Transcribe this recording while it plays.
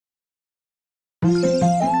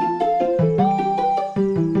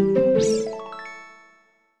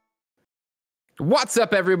What's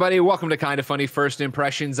up, everybody? Welcome to Kinda Funny First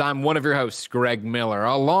Impressions. I'm one of your hosts, Greg Miller,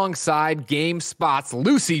 alongside Gamespot's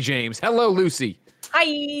Lucy James. Hello, Lucy.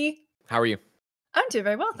 Hi. How are you? I'm doing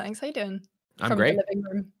very well, thanks. How you doing? I'm great. The living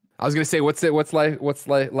room. I was gonna say, what's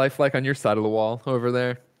life like on your side of the wall over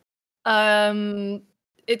there?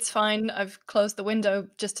 It's fine. I've closed the window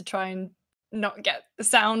just to try and not get the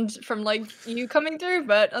sound from like you coming through,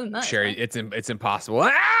 but other than that, Sure, it's impossible.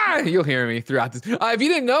 You'll hear me throughout this. If you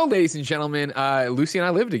didn't know, ladies and gentlemen, Lucy and I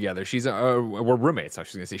live together. We're roommates. I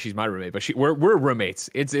was gonna say she's my roommate, but we're roommates.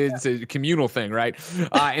 It's a communal thing, right?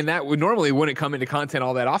 And that would normally wouldn't come into content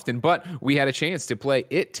all that often, but we had a chance to play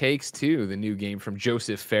It Takes Two, the new game from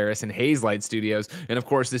Joseph Fares and Hazelight Studios. And of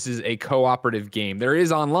course, this is a cooperative game. There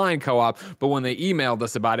is online co-op, but when they emailed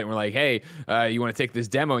us about it, and we're like, hey, you want to take this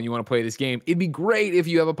demo and you want to play this game? It'd be great if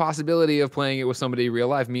you have a possibility of playing it with somebody in real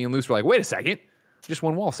life. Me and Luce were like, wait a second, just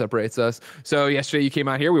one wall separates us. So yesterday you came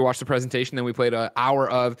out here, we watched the presentation, then we played an hour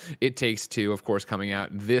of It Takes Two, of course, coming out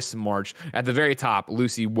this March. At the very top,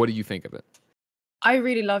 Lucy, what do you think of it? I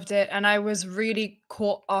really loved it, and I was really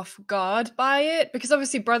caught off guard by it, because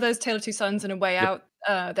obviously Brothers, Tale of Two Sons, and A Way Out,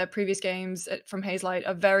 their previous games from Hazelight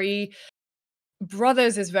are very...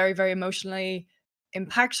 Brothers is very, very emotionally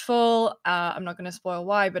impactful. I'm not going to spoil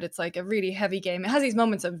why, but it's like a really heavy game. It has these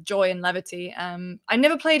moments of joy and levity. I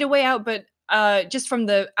never played A Way Out, but just from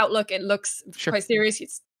the outlook, it looks quite serious.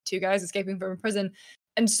 It's two guys escaping from a prison.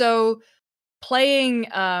 And so playing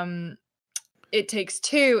It Takes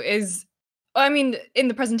Two is, I mean, in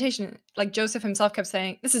the presentation, like Joseph himself kept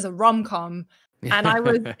saying, this is a rom-com. And I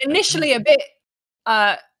was initially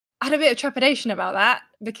I had a bit of trepidation about that,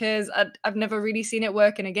 because I've never really seen it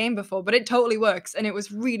work in a game before, but it totally works, and it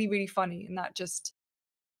was really, really funny,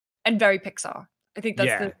 and very Pixar. I think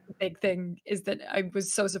that's the big thing, is that I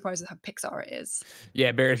was so surprised at how Pixar it is.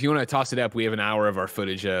 Yeah, Barrett, if you want to toss it up, we have an hour of our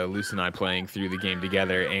footage, Luce and I playing through the game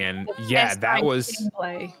together, and that was...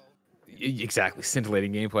 Gameplay. Exactly,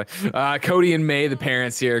 scintillating gameplay. Cody and May, the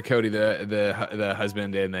parents here. Cody, the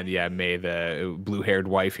husband, and then May, the blue-haired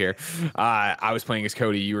wife here. I was playing as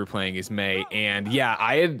Cody. You were playing as May, and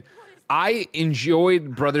I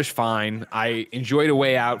enjoyed Brothers fine. I enjoyed A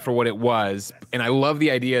Way Out for what it was, and I love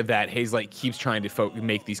the idea that Hazelight keeps trying to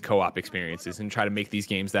make these co-op experiences and try to make these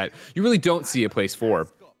games that you really don't see a place for.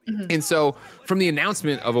 Mm-hmm. And so from the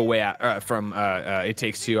announcement of A Way Out, from It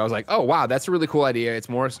Takes Two, I was like, oh, wow, that's a really cool idea. It's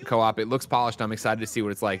more co-op. It looks polished. I'm excited to see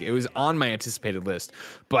what it's like. It was on my anticipated list.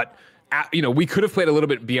 But, we could have played a little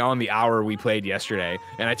bit beyond the hour we played yesterday.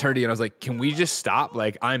 And I turned to you and I was like, can we just stop?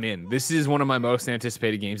 Like, I'm in. This is one of my most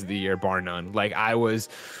anticipated games of the year, bar none. Like, I was...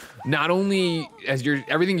 Not only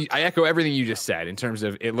I echo everything you just said in terms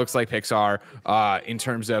of it looks like Pixar, in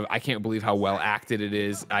terms of I can't believe how well acted it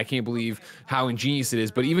is. I can't believe how ingenious it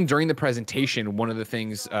is. But even during the presentation, one of the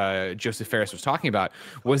things Joseph Fares was talking about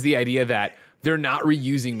was the idea that they're not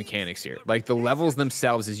reusing mechanics here. Like the levels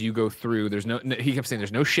themselves, as you go through, he kept saying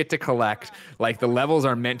there's no shit to collect. Like the levels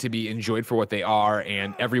are meant to be enjoyed for what they are,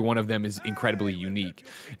 and every one of them is incredibly unique.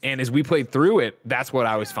 And as we played through it, that's what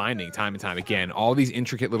I was finding time and time again. All these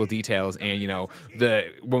intricate little details, and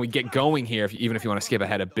when we get going here, even if you want to skip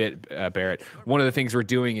ahead a bit, Barrett, one of the things we're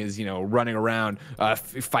doing is running around,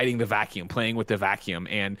 fighting the vacuum, playing with the vacuum,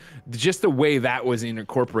 and just the way that was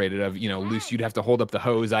incorporated. Of Luce, you'd have to hold up the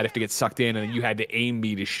hose, I'd have to get sucked in, and you had to aim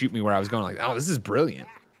me to shoot me where I was going. Like, oh, this is brilliant.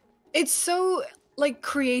 It's so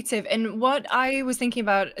creative, and what I was thinking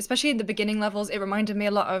about, especially in the beginning levels, it reminded me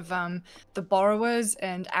a lot of The Borrowers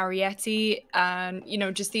and Arrietty, and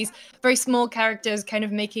just these very small characters kind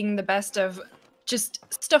of making the best of just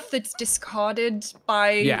stuff that's discarded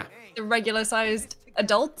by the regular sized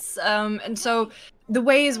adults. And so the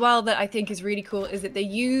way as well that I think is really cool is that they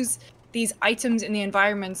use these items in the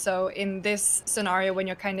environment. So in this scenario, when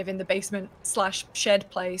you're kind of in the basement /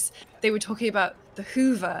 shed place, they were talking about the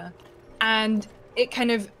Hoover, and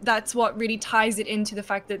that's what really ties it into the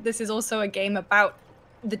fact that this is also a game about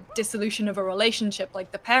the dissolution of a relationship.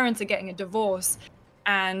 Like the parents are getting a divorce,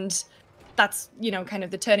 and that's kind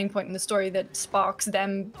of the turning point in the story that sparks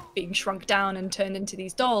them being shrunk down and turned into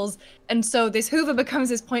these dolls. And so this Hoover becomes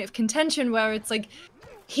this point of contention where it's like,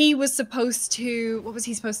 he was supposed to... What was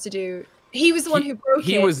he supposed to do? He was the one who broke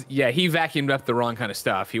it. He vacuumed up the wrong kind of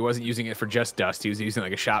stuff. He wasn't using it for just dust. He was using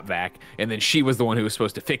like a shop vac, and then she was the one who was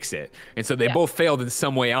supposed to fix it. And so they both failed in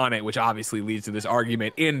some way on it, which obviously leads to this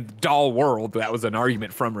argument in doll world. That was an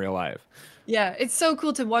argument from real life. Yeah, it's so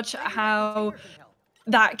cool to watch how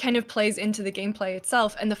that kind of plays into the gameplay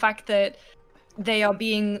itself, and the fact that they are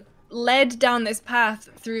being led down this path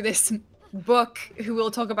through this book, who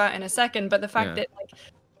we'll talk about in a second, but the fact that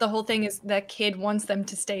the whole thing is their kid wants them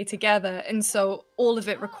to stay together, and so all of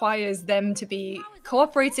it requires them to be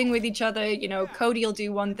cooperating with each other. You know, Cody will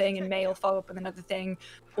do one thing and May will follow up with another thing,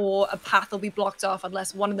 or a path will be blocked off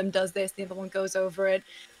unless one of them does this, the other one goes over it.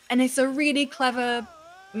 And it's a really clever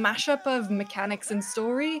mashup of mechanics and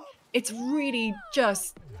story. It's really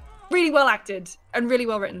just really well acted and really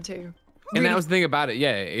well written too. And that was the thing about it.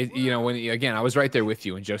 Yeah, you know, when again, I was right there with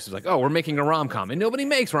you, and Joseph's like, "Oh, we're making a rom-com, and nobody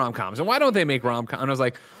makes rom-coms, and why don't they make rom-com?" And I was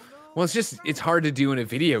like, "Well, it's hard to do in a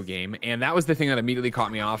video game." And that was the thing that immediately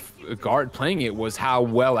caught me off guard playing it, was how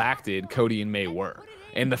well acted Cody and May were.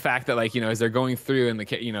 And the fact that, like, you know, as they're going through and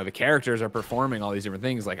the characters are performing all these different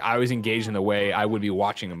things, like, I was engaged in the way I would be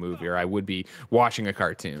watching a movie or I would be watching a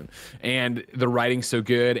cartoon. And the writing's so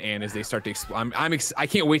good, and as they start to explore, I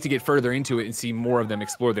can't wait to get further into it and see more of them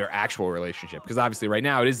explore their actual relationship, because obviously right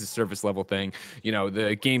now it is the surface level thing. You know,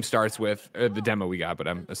 the game starts with the demo we got, but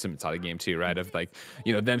I'm assuming it's not a game too, right? Of, like,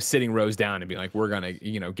 you know, them sitting Rose down and being like, we're gonna,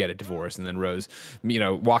 you know, get a divorce, and then Rose, you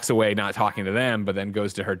know, walks away not talking to them, but then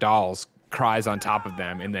goes to her dolls, cries on top of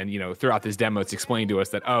them, and then, you know, throughout this demo it's explained to us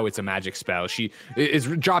that, oh, it's a magic spell. She is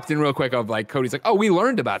dropped in real quick of, like, Cody's like, oh, we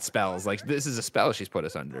learned about spells, like, this is a spell she's put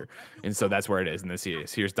us under. And so that's where it is. And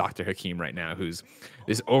here's Dr. Hakim right now, who's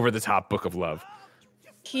this over-the-top book of love.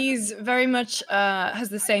 He's very much has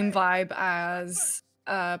the same vibe as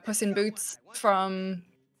Puss in Boots from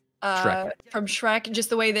Shrek.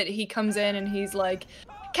 Just the way that he comes in and he's like,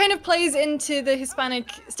 kind of plays into the Hispanic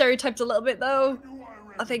stereotypes a little bit though.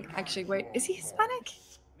 I think, actually, wait, is he Hispanic?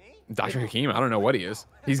 Dr. Hakim, I don't know what he is.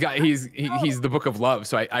 He's the book of love.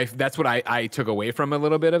 So I that's what I took away from a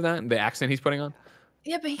little bit of that, the accent he's putting on.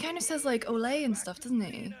 Yeah, but he kind of says, like, Olay and stuff, doesn't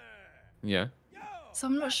he? Yeah. So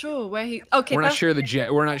I'm not sure where he. Okay. We're not sure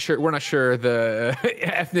the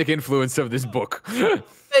ethnic influence of this book.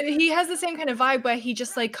 But he has the same kind of vibe where he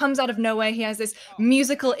just, like, comes out of nowhere. He has this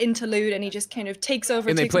musical interlude, and he just kind of takes over.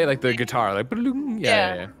 And they play, like, the guitar, like,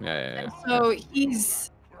 yeah. So he's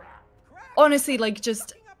honestly, like,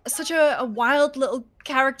 just such a wild little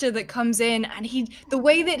character that comes in, and the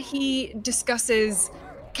way that he discusses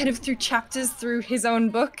kind of through chapters through his own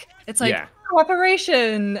book, it's like,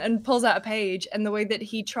 cooperation, and pulls out a page, and the way that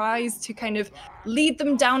he tries to kind of lead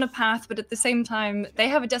them down a path, but at the same time they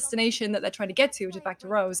have a destination that they're trying to get to, which is back to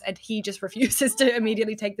Rose, and he just refuses to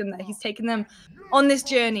immediately take them there. He's taken them on this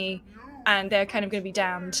journey, and they're kind of going to be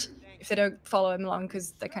damned if they don't follow him along,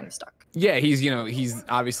 because they're kind of stuck. Yeah, he's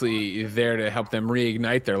obviously there to help them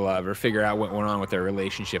reignite their love or figure out what went on with their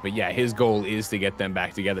relationship. But yeah, his goal is to get them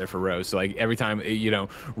back together for Rose. So, like, every time, you know,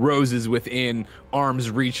 Rose is within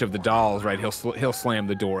arm's reach of the dolls, right, he'll slam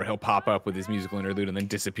the door, he'll pop up with his musical interlude, and then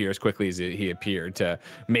disappear as quickly as he appeared, to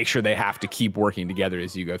make sure they have to keep working together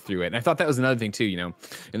as you go through it. And I thought that was another thing too, you know,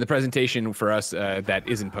 in the presentation for us that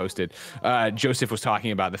isn't posted, Joseph was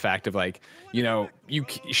talking about the fact of, like, you know, you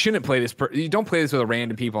shouldn't play this. You don't play this with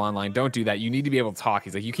random people online. Don't do that. You need to be able to talk.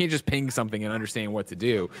 He's like, you can't just ping something and understand what to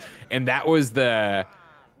do. And that was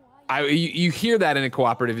you hear that in a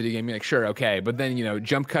cooperative video game, you're like, sure, okay. But then, you know,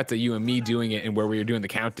 jump cut to you and me doing it, and where we were doing the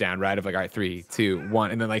countdown, right, of, like, all right, 3, 2,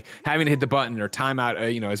 1, and then, like, having to hit the button or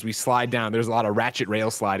timeout, you know, as we slide down. There's a lot of ratchet rail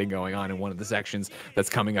sliding going on in one of the sections that's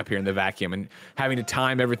coming up here in the vacuum, and having to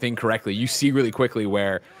time everything correctly. You see really quickly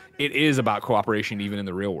where it is about cooperation even in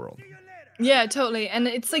the real world. Yeah, totally. And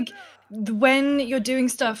it's like, when you're doing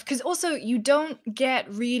stuff, because also you don't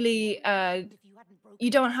get really you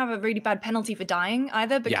don't have a really bad penalty for dying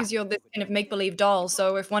either, because you're this kind of make-believe doll.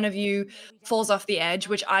 So if one of you falls off the edge,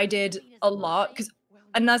 which I did a lot,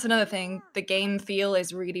 and that's another thing, the game feel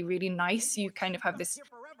is really, really nice. You kind of have this,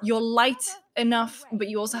 you're light enough, but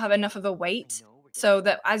you also have enough of a weight, so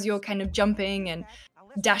that as you're kind of jumping and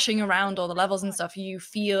dashing around all the levels and stuff,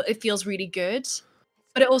 it feels really good.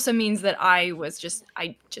 But it also means that I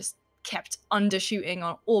just kept undershooting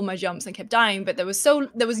on all my jumps and kept dying. But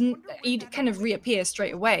you'd kind of reappear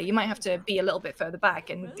straight away. You might have to be a little bit further back,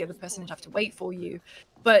 and the other person would have to wait for you.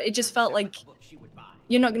 But it just felt like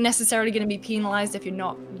you're not necessarily going to be penalized if you're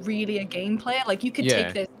not really a game player. Like, you could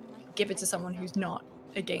take this, give it to someone who's not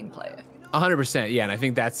a game player. 100%, yeah, and I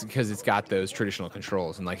think that's because it's got those traditional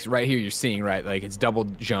controls, and, like, right here you're seeing, right, like, it's double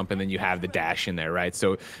jump and then you have the dash in there, right?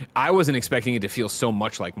 So I wasn't expecting it to feel so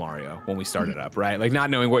much like Mario when we started up, right? Like, not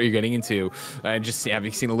knowing what you're getting into, and just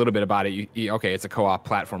having seen a little bit about it, okay, it's a co-op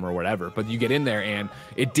platform or whatever, but you get in there and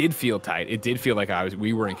it did feel tight. It did feel like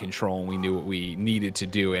we were in control and we knew what we needed to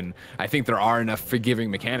do, and I think there are enough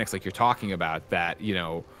forgiving mechanics, like you're talking about, that, you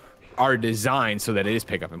know, are designed so that it is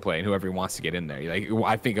pick up and play, and whoever wants to get in there. Like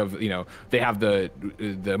I think of, you know, they have the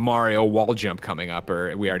Mario wall jump coming up,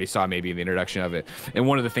 or we already saw maybe the introduction of it. And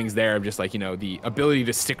one of the things there, of just like, you know, the ability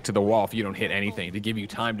to stick to the wall if you don't hit anything, to give you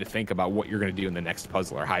time to think about what you're going to do in the next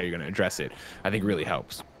puzzle or how you're going to address it, I think really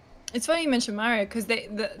helps. It's funny you mentioned Mario, because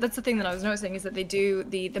that's the thing that I was noticing, is that they do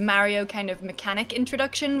the Mario kind of mechanic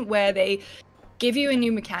introduction where they give you a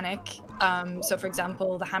new mechanic. So for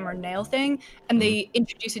example, the hammer and nail thing, and they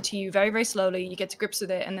introduce it to you very, very slowly. You get to grips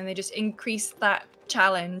with it, and then they just increase that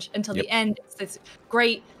challenge until the end. It's this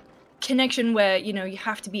great connection where, you know, you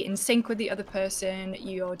have to be in sync with the other person.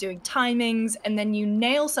 You're doing timings, and then you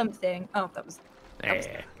nail something. Oh, that was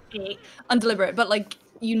undeliberate, but like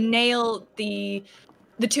you nail the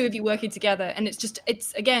two of you working together, and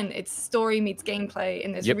it's again, it's story meets gameplay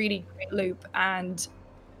in this really great loop. And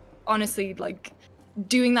honestly, like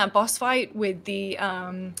doing that boss fight with the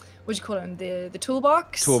what do you call them, the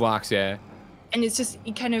toolbox, yeah, and it's just,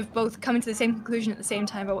 you kind of both coming to the same conclusion at the same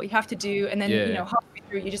time about what you have to do, and then you know, halfway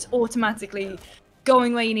through you're just automatically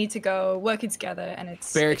going where you need to go, working together. And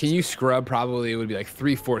it's Bear, can you scrub? Probably it would be like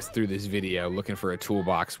 3/4 through this video looking for a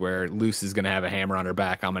toolbox where Luce is gonna have a hammer on her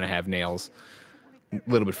back, I'm gonna have nails. A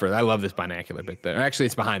little bit further. I love this binocular bit there. Actually,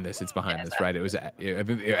 it's behind this. It's behind this, right? It was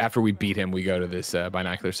after we beat him, we go to this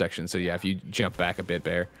binocular section. So yeah, if you jump back a bit,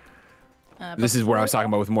 Bear. This is where I was talking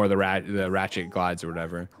about with more of the ratchet glides or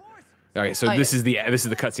whatever. Okay, so this is the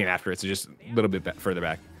cutscene after it. So just a little bit further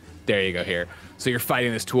back. There you go here. So you're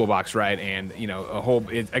fighting this toolbox, right? And, you know,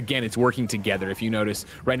 again, it's working together. If you notice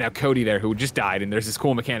right now, Cody there, who just died, and there's this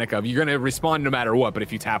cool mechanic of you're going to respawn no matter what, but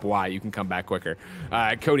if you tap Y, you can come back quicker.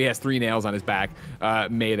 Cody has 3 nails on his back.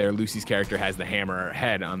 May there, Lucy's character, has the hammer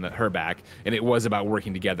head on her back, and it was about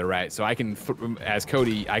working together, right? So I can, as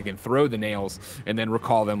Cody, I can throw the nails and then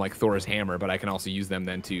recall them like Thor's hammer, but I can also use them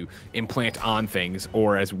then to implant on things,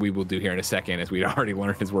 or as we will do here in a second, as we already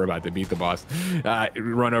learned as we're about to beat the boss,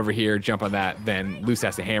 run over here, jump on that, then Luce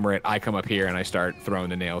has to hammer it. I come up here and I start throwing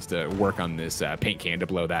the nails to work on this paint can to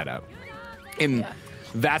blow that up. And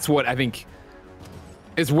that's what I think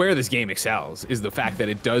is where this game excels, is the fact that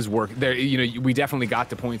it does work. There, you know, we definitely got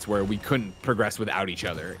to points where we couldn't progress without each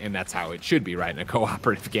other, and that's how it should be, right? In a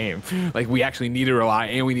cooperative game, like we actually need to rely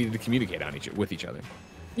and we needed to communicate with each other.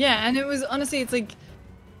 Yeah, and it was honestly, it's like,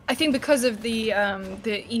 I think because of the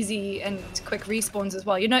easy and quick respawns as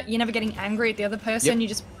well, you're never getting angry at the other person. You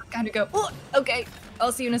just kind of go, oh, okay,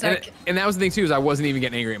 I'll see you in a sec. And that was the thing too, is I wasn't even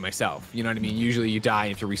getting angry at myself. You know what I mean? Usually you die, you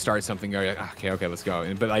have to restart something, go like, okay, let's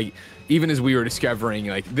go. But like, even as we were discovering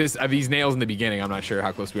like these nails in the beginning, I'm not sure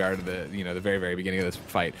how close we are to the very, very beginning of this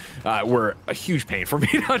fight, were a huge pain for me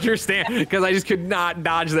to understand, because I just could not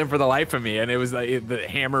dodge them for the life of me. And it was like the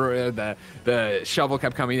hammer, the shovel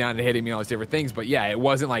kept coming down and hitting me, all these different things. But yeah, it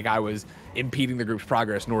wasn't like I was impeding the group's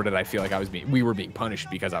progress, nor did I feel like we were being punished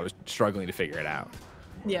because I was struggling to figure it out.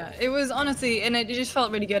 Yeah, it was honestly, and it just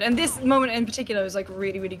felt really good. And this moment in particular was like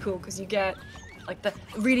really, really cool, because you get like the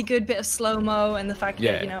really good bit of slow-mo, and the fact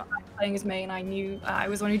that, you know, I'm playing as May, and I knew I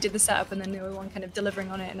was the one who did the setup, and then the other one kind of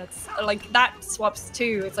delivering on it. And it's like that swaps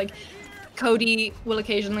too. It's like Cody will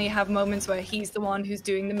occasionally have moments where he's the one who's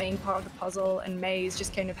doing the main part of the puzzle, and May is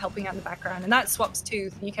just kind of helping out in the background, and that swaps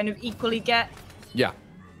too. You kind of equally get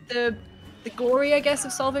the glory, I guess,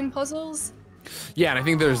 of solving puzzles. Yeah, and I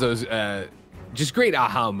think there's those just great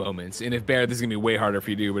aha moments. And if Bear, this is gonna be way harder for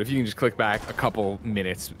you to do, but if you can just click back a couple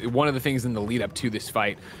minutes, one of the things in the lead up to this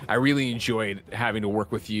fight, I really enjoyed having to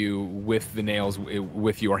work with you with the nails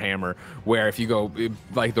with your hammer, where if you go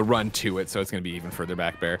like the run to it, so it's gonna be even further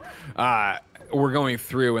back, Bear, we're going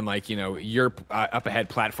through and like, you know, you're up ahead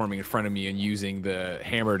platforming in front of me and using the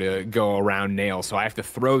hammer to go around nails. So I have to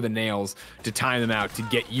throw the nails to time them out to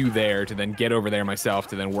get you there, to then get over there myself,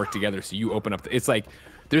 to then work together. So you open up, it's like,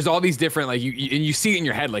 there's all these different, like, you see it in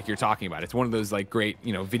your head like you're talking about. It's one of those like great,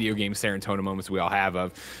 you know, video game serotonin moments we all have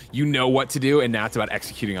of, you know what to do, and now it's about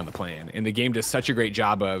executing on the plan. And the game does such a great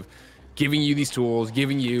job of giving you these tools,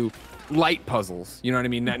 giving you light puzzles. You know what I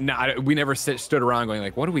mean? We never stood around going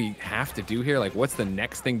like, what do we have to do here? Like, what's the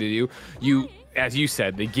next thing to do? As you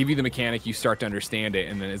said, they give you the mechanic, you start to understand it,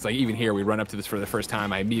 and then it's like, even here, we run up to this for the first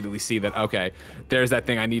time, I immediately see that, okay, there's that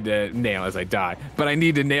thing I need to nail as I die. But I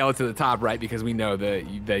need to nail it to the top, right? Because we know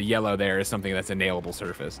the yellow there is something that's a nailable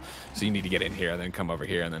surface. So you need to get in here, and then come over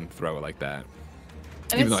here, and then throw it like that.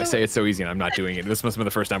 And even though I say it's so easy, and I'm not doing it. This must have been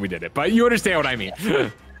the first time we did it, but you understand what I mean.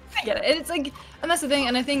 I get it. It's like, and that's the thing,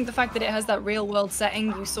 and I think the fact that it has that real world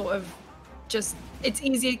setting, you sort of just, it's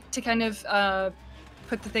easy to kind of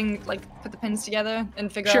put the pins together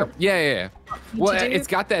and figure Sure. out? Yeah. Well, it's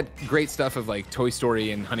got that great stuff of like Toy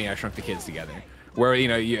Story and Honey, I Shrunk the Kids together, where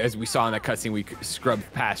as we saw in that cutscene we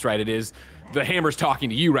scrubbed past, right? It is the hammer's talking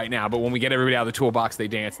to you right now, but when we get everybody out of the toolbox, they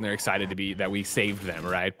dance and they're excited to be that we saved them,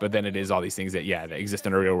 right? But then it is all these things that that exist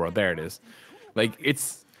in the real world. There it is. Like,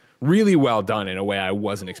 it's really well done in a way I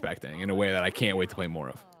wasn't expecting, in a way that I can't wait to play more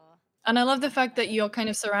of. And I love the fact that you're kind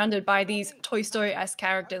of surrounded by these Toy Story-esque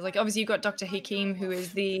characters. Like, obviously, you've got Dr. Hakim, who's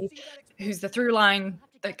the through line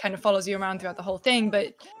that kind of follows you around throughout the whole thing.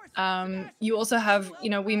 But you also have,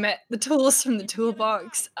 we met the tools from the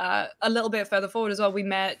toolbox. A little bit further forward as well, we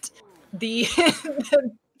met the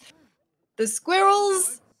the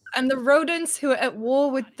squirrels and the rodents who are at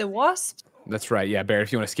war with the wasps. That's right. Yeah, Bear,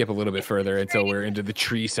 if you want to skip a little bit further until we're into the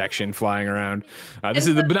tree section flying around. This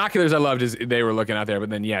is the binoculars I loved as they were looking out there. But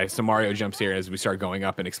then, so Mario jumps here as we start going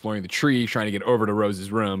up and exploring the tree, trying to get over to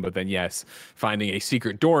Rose's room. But then, finding a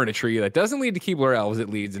secret door in a tree that doesn't lead to Keebler elves. It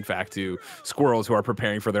leads, in fact, to squirrels who are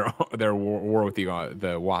preparing for their war with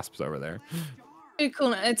the wasps over there. Really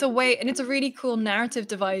cool. It's a really cool narrative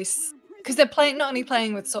device. Because they're not only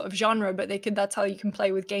playing with sort of genre, but that's how you can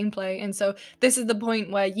play with gameplay. And so this is the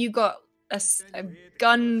point where you got a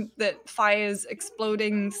gun that fires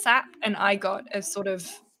exploding sap, and I got a sort of,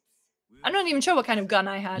 I'm not even sure what kind of gun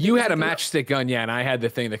I had. You had a matchstick gun, and I had the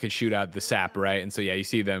thing that could shoot out the sap, right? And so, you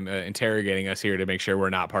see them interrogating us here to make sure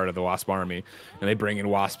we're not part of the Wasp army. And they bring in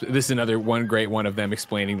wasps. This is another great one of them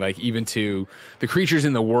explaining, like, even to the creatures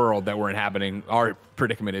in the world that we're inhabiting, our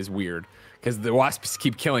predicament is weird. Because the wasps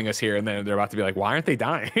keep killing us here, and then they're about to be like, why aren't they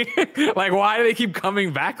dying? Like, why do they keep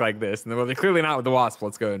coming back like this? And they're clearly not with the wasp.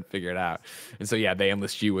 Let's go and figure it out. And so, they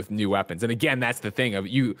enlist you with new weapons. And again, that's the thing of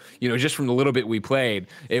just from the little bit we played,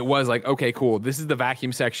 it was like, okay, cool. This is the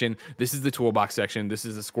vacuum section. This is the toolbox section. This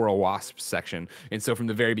is the squirrel wasp section. And so from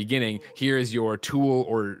the very beginning, here is your tool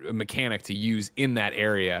or mechanic to use in that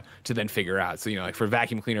area to then figure out. So, like for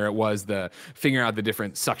vacuum cleaner, it was the figuring out the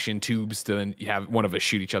different suction tubes to then have one of us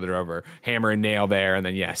shoot each other over. Hammer and nail there, and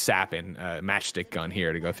then sap and matchstick gun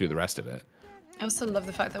here to go through the rest of it. I also love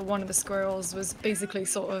the fact that one of the squirrels was basically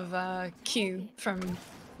sort of Q from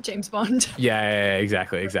James Bond. Yeah,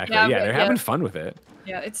 exactly. Yeah, they're having fun with it.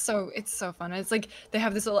 Yeah, it's so fun. It's like they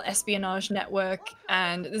have this little espionage network,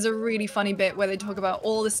 and there's a really funny bit where they talk about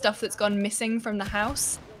all the stuff that's gone missing from the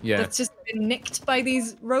house. Yeah, that's just been nicked by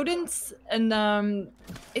these rodents, and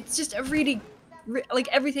it's just a really like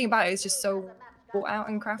everything about it is just so thought out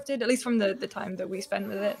and crafted, at least from the time that we spent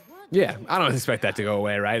with it. Yeah, I don't expect that to go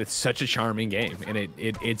away, right? It's such a charming game, and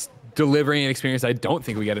it's delivering an experience I don't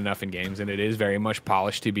think we get enough in games, and it is very much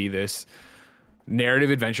polished to be this narrative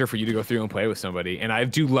adventure for you to go through and play with somebody. And I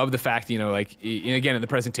do love the fact, like, again, in the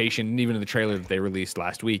presentation, and even in the trailer that they released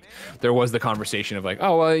last week, there was the conversation of like,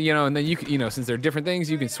 oh, well, and then you can, since they're different things,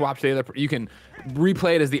 you can swap to the other, you can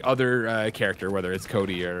replay it as the other character, whether it's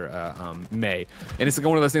Cody or May. And it's like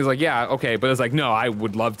one of those things like, yeah, okay, but it's like, no, I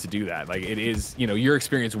would love to do that. Like, it is, your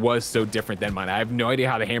experience was so different than mine. I have no idea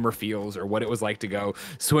how the hammer feels or what it was like to go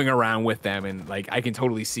swing around with them. And like, I can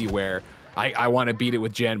totally see where I want to beat it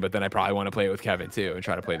with Jen, but then I probably want to play it with Kevin too and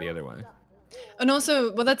try to play the other one. And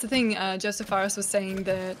also, well, that's the thing. Joseph Fares was saying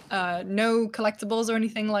that no collectibles or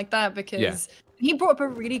anything like that, because he brought up a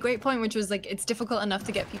really great point, which was like it's difficult enough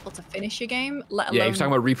to get people to finish your game, let alone. Yeah, he was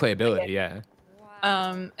talking about replayability. Yeah.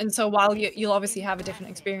 And so while you'll obviously have a different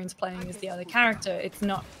experience playing as the other character, it's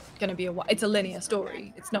not going to be it's a linear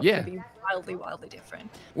story. It's not going to be wildly different.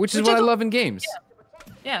 Which is what I love in games.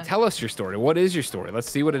 Yeah. Tell us your story. What is your story? Let's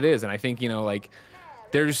see what it is. And I think, like,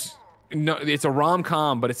 there's no, it's a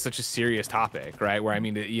rom-com, but it's such a serious topic, right? Where, I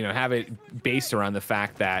mean, have it based around the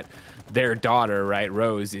fact that their daughter, right,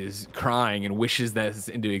 Rose, is crying and wishes this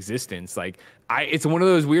into existence. Like, it's one of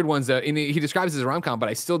those weird ones that he describes it as a rom-com, but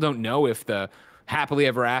I still don't know if the happily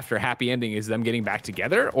ever after happy ending is them getting back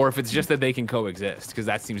together or if it's just that they can coexist, because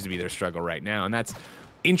that seems to be their struggle right now. And that's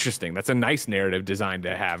interesting. That's a nice narrative design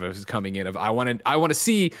to have as coming in of I want to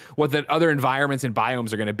see what the other environments and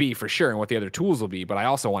biomes are going to be for sure and what the other tools will be, but I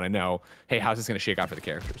also want to know, hey, how's this going to shake out for the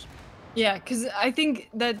characters? Yeah, because I think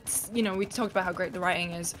that's, we talked about how great the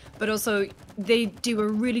writing is, but also they do a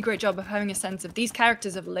really great job of having a sense of these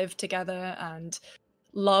characters have lived together and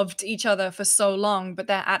loved each other for so long, but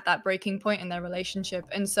they're at that breaking point in their relationship.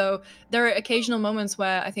 And so there are occasional moments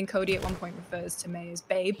where I think Cody at one point refers to May as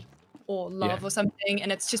babe or love or something,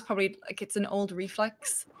 and it's just probably like it's an old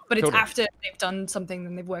reflex, but it's after they've done something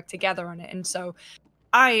and they've worked together on it. And so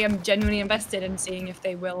I am genuinely invested in seeing if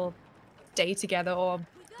they will stay together or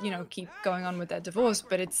keep going on with their divorce.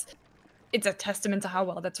 But it's a testament to how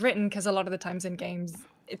well that's written, because a lot of the times in games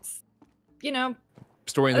it's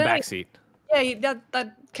story in the backseat. yeah,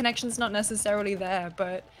 that connection's not necessarily there,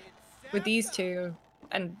 but with these two,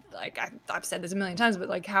 and like I've said this a million times, but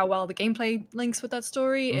like how well the gameplay links with that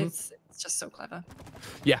story, it's just so clever.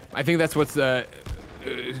 Yeah, I think that's what's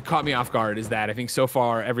caught me off guard, is that I think so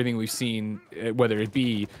far everything we've seen, whether it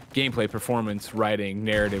be gameplay, performance, writing,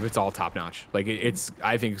 narrative, it's all top notch. Like it's,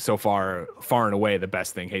 I think so far and away the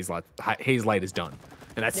best thing Hazelight has done,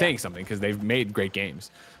 and that's saying something because they've made great games.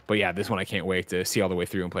 But yeah, this one I can't wait to see all the way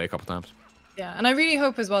through and play a couple times. Yeah, and I really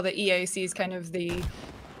hope as well that EA sees kind of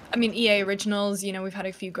I mean, EA Originals, you know, we've had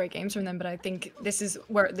a few great games from them, but I think this is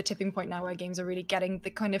where the tipping point now where games are really getting the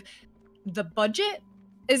kind of the budget.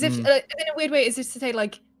 As if, in a weird way, is this to say,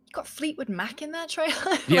 like, you got Fleetwood Mac in that trailer?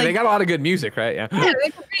 Yeah, like, they got a lot of good music, right? Yeah. Yeah, they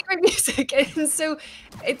got really great music. And so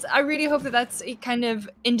I really hope that that's a kind of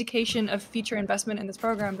indication of future investment in this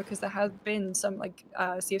program, because there have been some, like,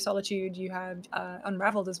 Sea of Solitude, you had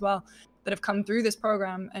Unraveled as well, that have come through this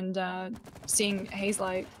program, and seeing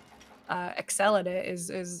Hazelight excel at it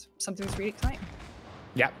is something that's really exciting.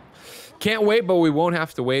 Yeah. Can't wait, but we won't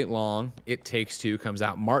have to wait long. It Takes Two comes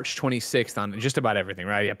out March 26th on just about everything,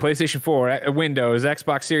 right? Yeah, PlayStation 4, Windows,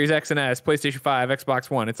 Xbox Series X and S, PlayStation 5,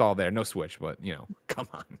 Xbox One. It's all there. No Switch, but, you know, come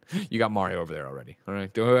on. You got Mario over there already, all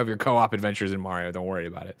right? Don't have your co-op adventures in Mario. Don't worry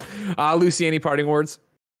about it. Lucy, any parting words?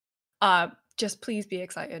 Just please be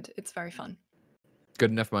excited. It's very fun. Good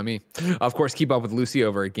enough by me. Of course, keep up with Lucy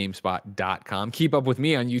over at Gamespot.com. Keep up with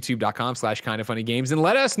me on YouTube.com/KindaFunnyGames. And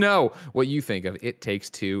let us know what you think of It Takes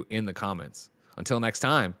Two in the comments. Until next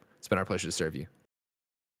time, it's been our pleasure to serve you.